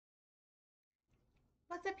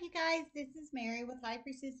What's up, you guys? This is Mary with High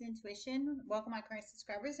Priestess Intuition. Welcome, my current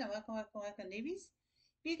subscribers, and welcome, newbies.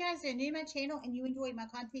 If you guys are new to my channel and you enjoyed my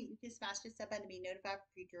content, you can smash this up button to be notified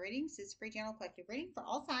for future readings. This is a free general collective reading for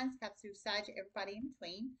all signs, Caps through Sag, everybody in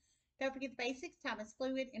between. Don't forget the basics. Time is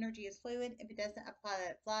fluid. Energy is fluid. If it doesn't apply,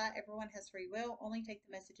 let it fly. Everyone has free will. Only take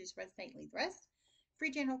the messages resonate, leave the rest.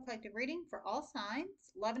 Free general collective reading for all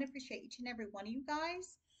signs. Love and appreciate each and every one of you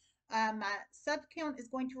guys. My sub count is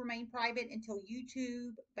going to remain private until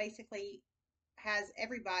YouTube basically has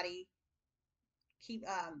everybody keep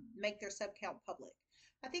make their sub count public.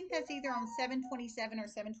 I think that's either on 727 or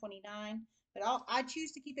 729, but I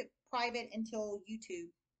choose to keep it private until YouTube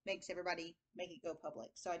makes everybody make it go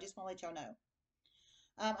public. So I just want to let y'all know.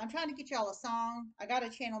 I'm trying to get y'all a song. I got a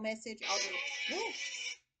channel message.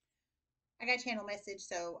 I got a channel message,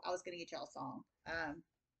 so I was gonna get y'all a song.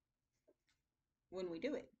 When we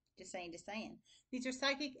do it. Just saying, just saying. These are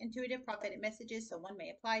psychic, intuitive, prophetic messages, so one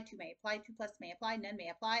may apply, two may apply, two plus may apply, none may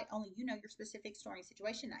apply. Only you know your specific story and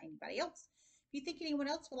situation, not anybody else. If you think anyone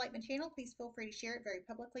else would like my channel, please feel free to share it very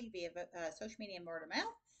publicly via social media and word of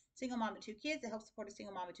mouth. Single mom with two kids. It helps support a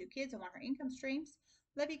single mom with two kids and want her income streams.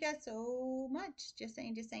 Love you guys so much. Just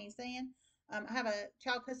saying, just saying, saying. I have a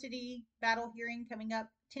child custody battle hearing coming up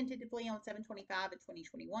tentatively on 7/25 of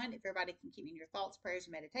 2021. If everybody can keep me in your thoughts, prayers,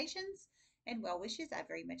 and meditations and well wishes, I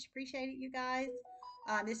very much appreciate it, you guys.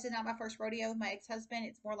 This is not my first rodeo with my ex-husband.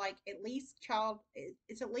 It's more like at least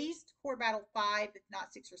it's at least court battle 5, if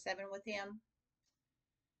not 6 or 7 with him.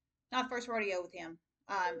 Not first rodeo with him.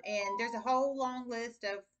 And there's a whole long list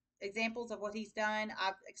of examples of what he's done.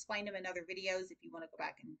 I've explained them in other videos if you want to go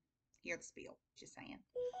back and hear the spiel. Just saying.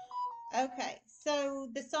 Okay, so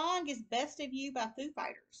the song is Best of You by Foo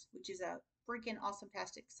Fighters, which is a freaking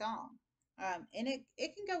awesome-tastic song. And it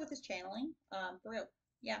can go with his channeling, for real.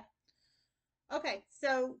 Yeah. Okay,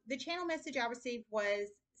 so the channel message I received was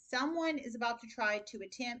someone is about to try to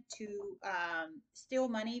attempt to steal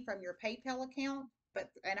money from your PayPal account,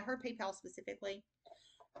 and I heard PayPal specifically,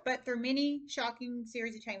 but through many shocking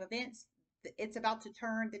series of chain events, the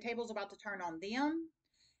table's about to turn on them,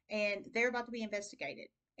 and they're about to be investigated,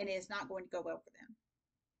 and it's not going to go well for them.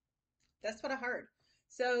 That's what I heard.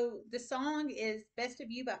 So the song is Best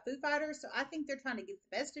of You by Foo Fighters. So I think they're trying to get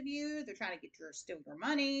the best of you. They're trying to steal your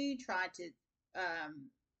money, try to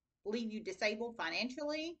leave you disabled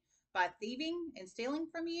financially by thieving and stealing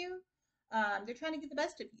from you. They're trying to get the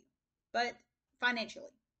best of you, but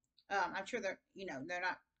financially. I'm sure they're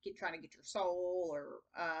not trying to get your soul or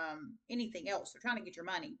anything else. They're trying to get your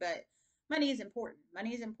money, but money is important.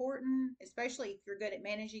 Money is important, especially if you're good at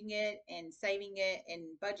managing it and saving it and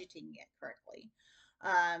budgeting it correctly.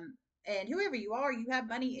 And whoever you are, you have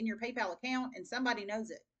money in your PayPal account and somebody knows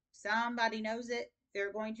it. Somebody knows it.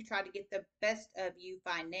 They're going to try to get the best of you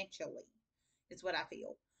financially, is what I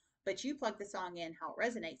feel. But you plug the song in how it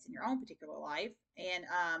resonates in your own particular life. And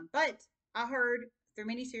but I heard through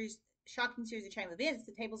many shocking series of chain events,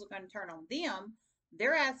 the tables are going to turn on them.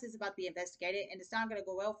 Their ass is about to be investigated, and it's not going to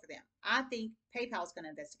go well for them. I think PayPal is going to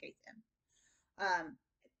investigate them.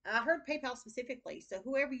 I heard PayPal specifically. So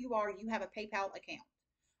whoever you are, you have a PayPal account.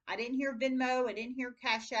 I didn't hear Venmo. I didn't hear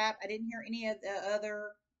Cash App. I didn't hear any of the other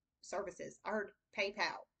services. I heard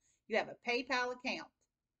PayPal. You have a PayPal account.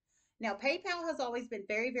 Now, PayPal has always been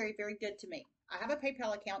very, very, very good to me. I have a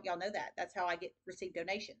PayPal account. Y'all know that. That's how I receive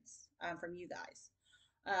donations from you guys.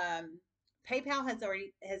 PayPal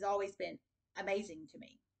has always been amazing to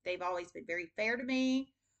me. They've always been very fair to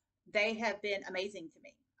me. They have been amazing to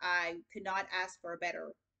me. I could not ask for a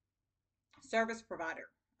better service provider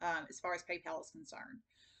as far as PayPal is concerned.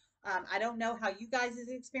 I don't know how you guys'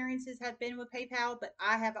 experiences have been with PayPal, but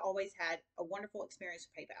I have always had a wonderful experience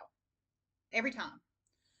with PayPal. Every time.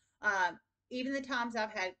 Even the times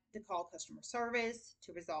I've had to call customer service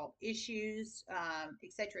to resolve issues,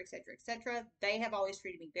 et cetera, et cetera, et cetera, they have always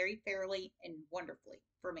treated me very fairly and wonderfully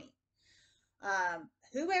for me.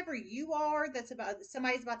 Whoever you are,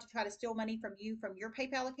 somebody's about to try to steal money from you from your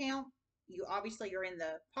PayPal account. You obviously are in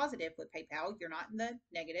the positive with PayPal. You're not in the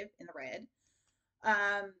negative, in the red.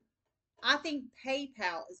 I think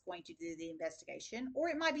PayPal is going to do the investigation, or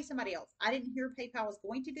it might be somebody else. I didn't hear PayPal was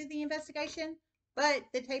going to do the investigation, but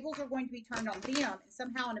the tables are going to be turned on them, and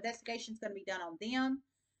somehow an investigation is going to be done on them,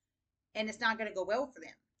 and it's not going to go well for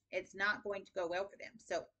them. It's not going to go well for them.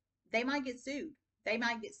 So they might get sued. They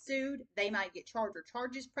might get sued. They might get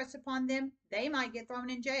charges pressed upon them. They might get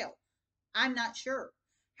thrown in jail. I'm not sure.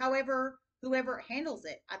 However, whoever handles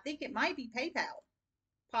it, I think it might be PayPal,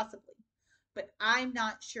 possibly, but I'm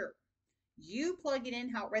not sure. You plug it in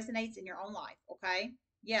how it resonates in your own life, okay?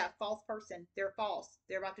 Yeah, false person. They're false.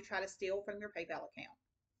 They're about to try to steal from your PayPal account.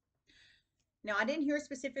 Now, I didn't hear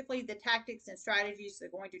specifically the tactics and strategies they're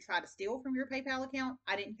going to try to steal from your PayPal account.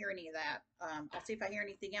 I didn't hear any of that. I'll see if I hear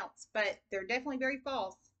anything else. But they're definitely very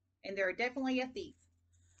false, and they're definitely a thief.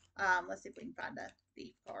 Let's see if we can find a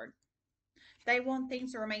thief card. They want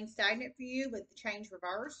things to remain stagnant for you with the change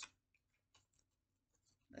reversed.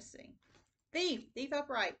 Let's see. Thief. Thief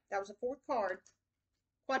upright. That was a fourth card.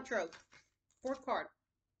 Quattro. Fourth card.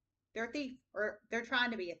 They're a thief, or they're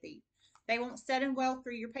trying to be a thief. They won't set in wealth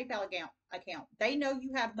through your PayPal account. They know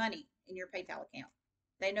you have money in your PayPal account.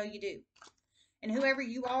 They know you do. And whoever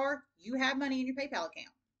you are, you have money in your PayPal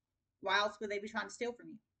account. Why else would they be trying to steal from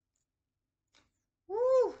you?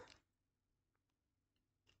 Woo!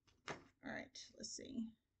 All right, let's see.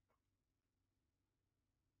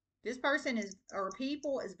 This person is, or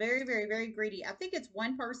people is very, very, very greedy. I think it's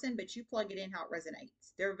one person, but you plug it in how it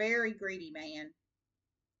resonates. They're very greedy, man.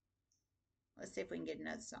 Let's see if we can get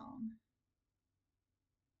another song.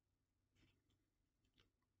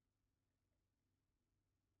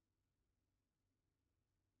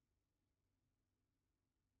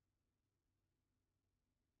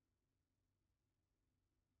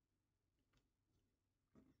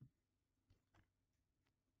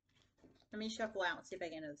 Let me shuffle out and see if I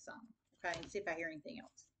get another song. Okay, and see if I hear anything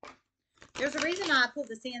else. There's a reason I pulled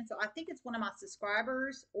this in, so I think it's one of my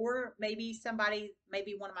subscribers, or maybe somebody,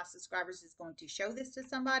 maybe one of my subscribers is going to show this to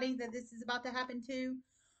somebody that this is about to happen to,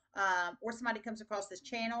 or somebody comes across this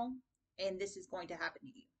channel and this is going to happen to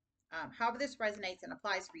you. However this resonates and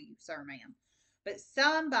applies for you, sir, ma'am. But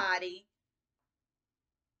somebody,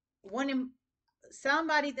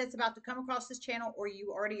 somebody that's about to come across this channel, or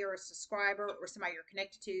you already are a subscriber, or somebody you're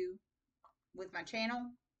connected to with my channel,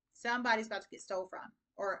 somebody's about to get stolen from,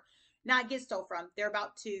 or not get stolen from. They're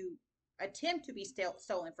about to attempt to be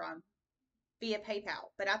stolen from via PayPal.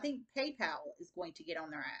 But I think PayPal is going to get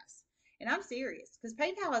on their ass. And I'm serious, because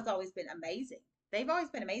PayPal has always been amazing. They've always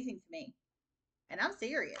been amazing to me. And I'm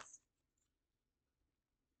serious.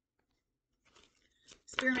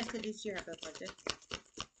 Spirit messages you have reflected.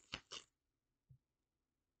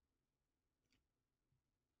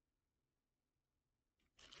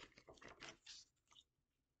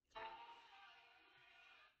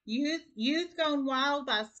 Youth Gone Wild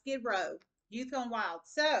by Skid Row. Youth Gone Wild.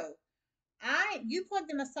 So you plug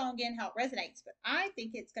them a song in how it resonates, but I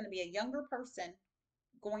think it's going to be a younger person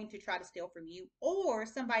going to try to steal from you, or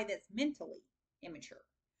somebody that's mentally immature.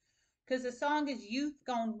 Because the song is Youth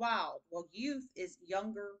Gone Wild. Well, youth is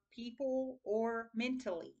younger people or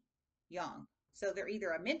mentally young. So they're either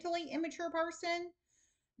a mentally immature person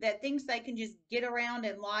that thinks they can just get around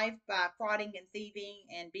in life by frauding and thieving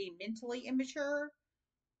and being mentally immature,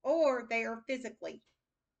 or they are physically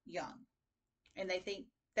young and they think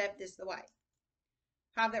theft is the way.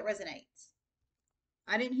 How that resonates.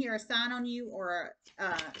 I didn't hear a sign on you, or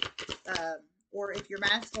if you're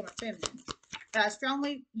masculine or feminine. But I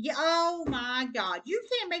strongly, yeah, oh my God, you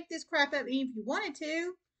can't make this crap up even if you wanted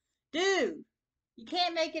to, dude. You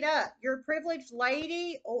can't make it up. You're a privileged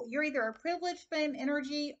lady, or you're either a privileged femme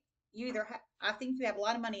energy. You either I think you have a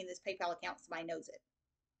lot of money in this PayPal account. Somebody knows it,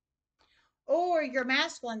 or you're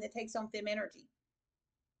masculine that takes on femme energy.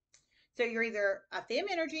 So you're either a femme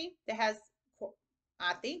energy that has,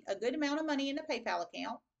 I think, a good amount of money in the PayPal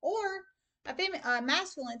account, or a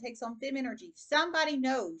masculine takes on femme energy. Somebody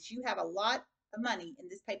knows you have a lot of money in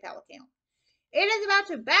this PayPal account. It is about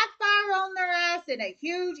to backfire on their ass in a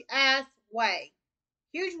huge ass way.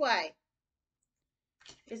 Huge way.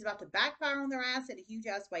 It is about to backfire on their ass in a huge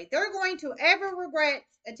ass way. They're going to ever regret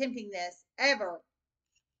attempting this. Ever.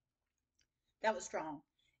 That was strong.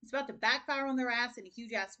 It's about to backfire on their ass in a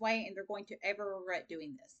huge ass way, and they're going to ever regret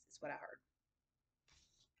doing this, is what I heard.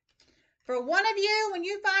 For one of you, when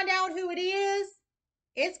you find out who it is,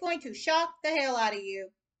 it's going to shock the hell out of you,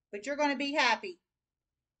 but you're going to be happy.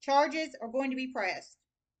 Charges are going to be pressed.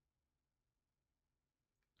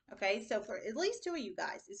 Okay, so for at least two of you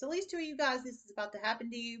guys, it's at least two of you guys this is about to happen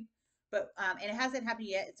to you, but and it hasn't happened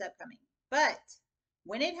yet, it's upcoming. But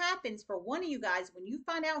when it happens for one of you guys, when you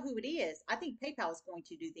find out who it is, I think PayPal is going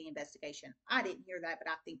to do the investigation. I didn't hear that,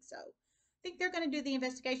 but I think so. I think they're going to do the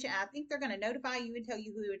investigation. I think they're going to notify you and tell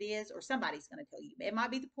you who it is, or somebody's going to tell you. It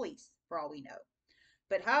might be the police, for all we know.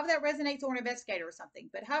 But however that resonates, or an investigator or something.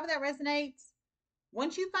 But however that resonates,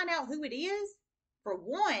 once you find out who it is, for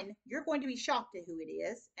one, you're going to be shocked at who it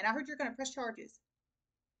is. And I heard you're going to press charges.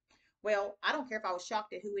 Well, I don't care if I was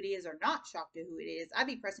shocked at who it is or not shocked at who it is. I'd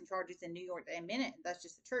be pressing charges in New York in a minute. And that's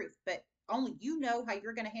just the truth. But only you know how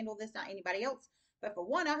you're going to handle this, not anybody else. But for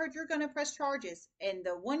one, I heard you're going to press charges. And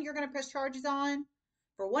the one you're going to press charges on,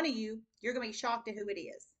 for one of you, you're going to be shocked at who it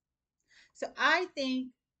is. So I think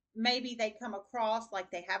maybe they come across like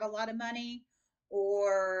they have a lot of money,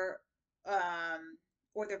 or um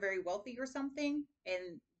or they're very wealthy or something,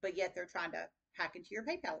 and but yet they're trying to hack into your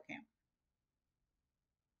PayPal account.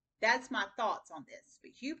 That's my thoughts on this.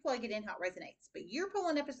 But you plug it in how it resonates. But you're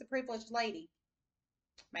pulling up as the privileged lady,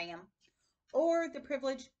 ma'am, or the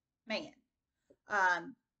privileged man.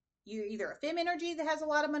 Um, you're either a fem energy that has a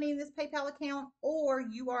lot of money in this PayPal account, or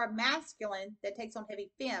you are a masculine that takes on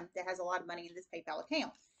heavy fem that has a lot of money in this PayPal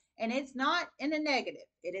account. And it's not in a negative,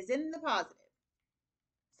 it is in the positive.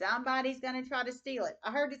 Somebody's going to try to steal it.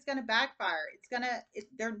 I heard it's going to backfire.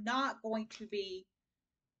 They're not going to be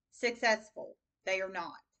successful. They are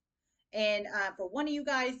not. And for one of you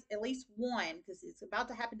guys, at least one, because it's about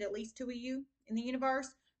to happen to at least two of you in the universe.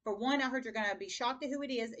 For one, I heard you're going to be shocked at who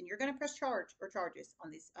it is, and you're going to press charges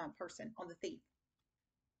on this person, on the thief.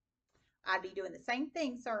 I'd be doing the same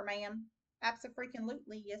thing, sir, ma'am.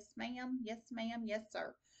 Absolutely. Yes, ma'am. Yes, ma'am. Yes,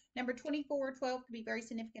 sir. Number 24 or 12 could be very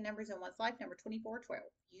significant numbers in one's life. Number 24 or 12.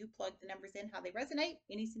 You plug the numbers in how they resonate.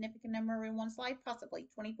 Any significant number in one's life, possibly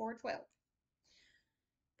 24 or 12.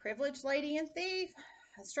 Privileged lady and thief.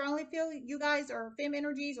 I strongly feel you guys are fem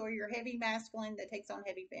energies, or you're heavy masculine that takes on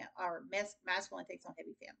heavy fem, or masculine takes on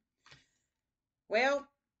heavy fem. Well,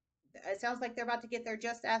 it sounds like they're about to get their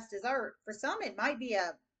just ass dessert. For some, it might be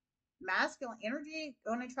a masculine energy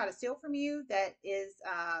going to try to steal from you. That is,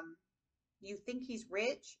 you think he's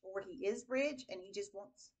rich, or he is rich, and he just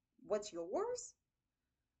wants what's yours.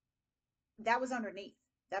 That was underneath.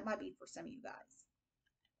 That might be for some of you guys.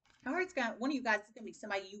 I heard one of you guys is going to be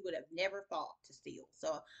somebody you would have never thought to steal.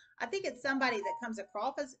 So I think it's somebody that comes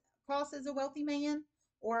across as a wealthy man,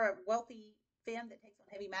 or a wealthy femme that takes on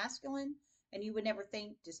heavy masculine, and you would never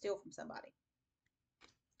think to steal from somebody.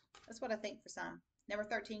 That's what I think for some. Number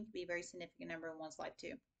 13 could be a very significant number in one's life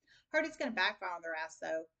too. Heard it's going to backfire on their ass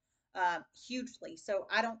though, hugely. So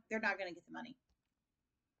they're not going to get the money.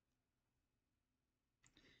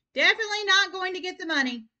 Definitely not going to get the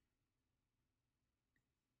money.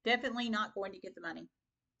 Definitely not going to get the money.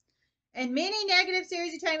 And many negative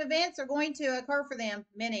series of chain events are going to occur for them.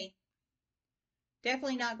 Many.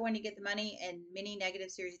 Definitely not going to get the money, and many negative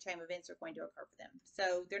series of chain events are going to occur for them.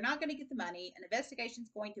 So they're not going to get the money. An investigation is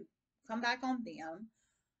going to come back on them.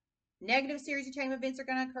 Negative series of chain events are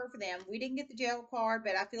going to occur for them. We didn't get the jail card,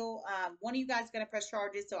 but I feel one of you guys is going to press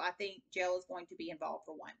charges, so I think jail is going to be involved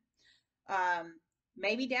for one.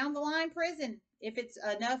 Maybe down the line, prison, if it's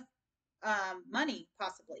enough money,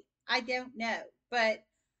 possibly. I don't know, but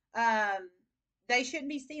they shouldn't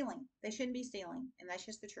be stealing. They shouldn't be stealing, and that's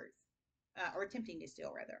just the truth, or attempting to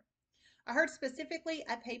steal, rather. I heard specifically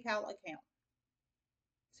a PayPal account.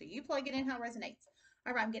 So you plug it in how it resonates.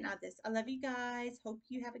 All right, I'm getting out of this. I love you guys. Hope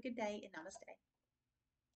you have a good day, and namaste.